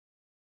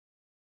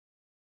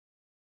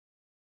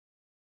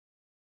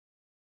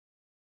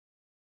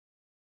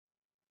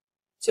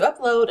To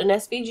upload an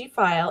SVG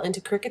file into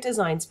Cricut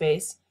Design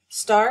Space,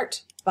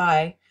 start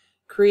by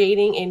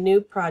creating a new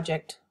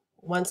project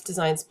once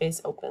Design Space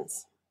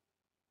opens.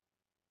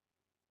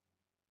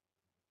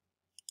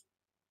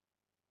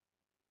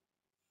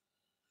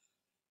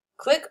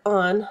 Click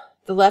on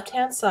the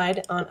left-hand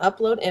side on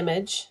Upload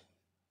Image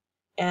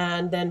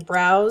and then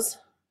browse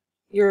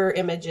your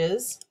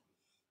images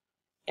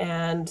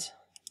and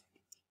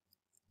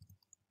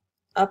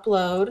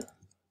upload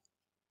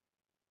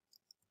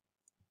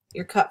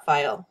your cut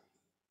file.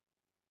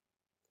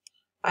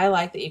 I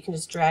like that you can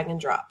just drag and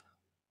drop.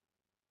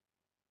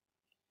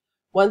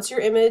 Once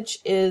your image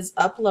is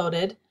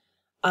uploaded,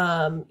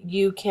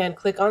 you can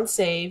click on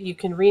Save. You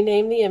can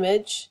rename the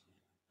image.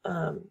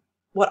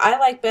 What I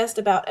like best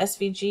about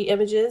SVG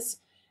images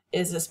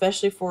is,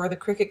 especially for the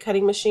Cricut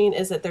cutting machine,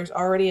 is that there's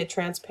already a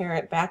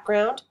transparent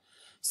background.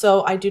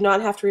 So I do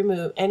not have to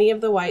remove any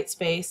of the white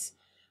space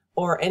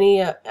or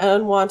any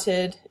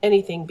unwanted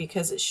anything,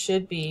 because it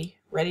should be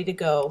ready to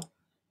go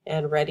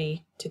and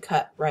ready to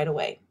cut right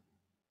away.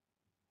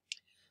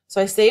 So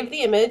I save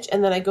the image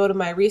and then I go to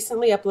my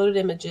recently uploaded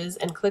images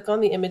and click on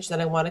the image that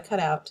I want to cut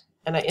out,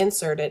 and I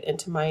insert it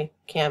into my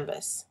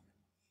canvas.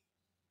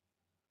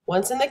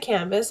 Once in the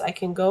canvas, I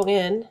can go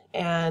in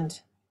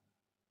and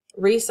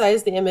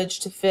resize the image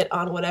to fit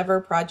on whatever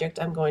project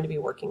I'm going to be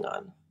working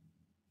on.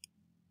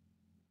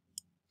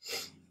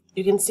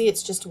 You can see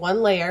it's just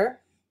one layer,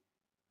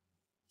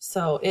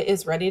 so it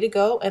is ready to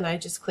go, and I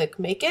just click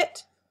Make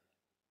It.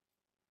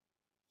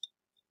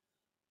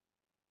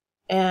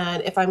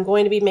 And if I'm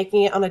going to be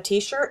making it on a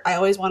t-shirt, I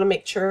always want to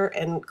make sure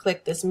and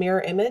click this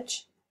mirror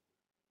image.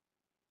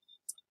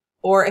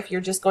 Or if you're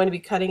just going to be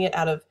cutting it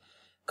out of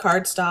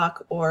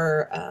cardstock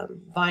or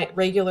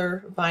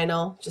regular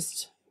vinyl,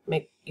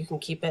 you can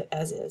keep it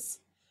as is.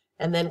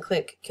 And then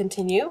click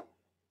Continue.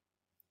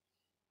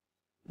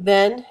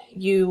 Then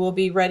you will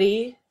be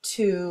ready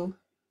to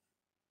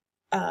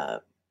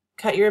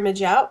cut your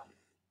image out.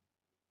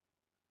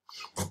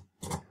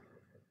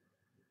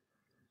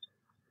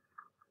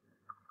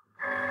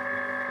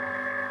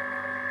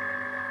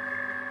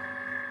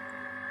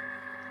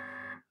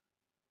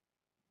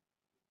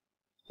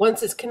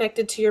 Once it's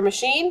connected to your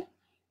machine,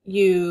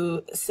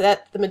 you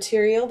set the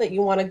material that you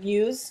want to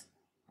use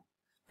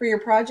for your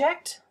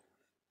project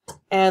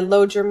and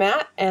load your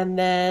mat, and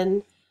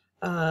then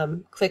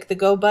click the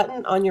Go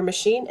button on your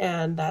machine,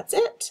 and that's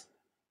it.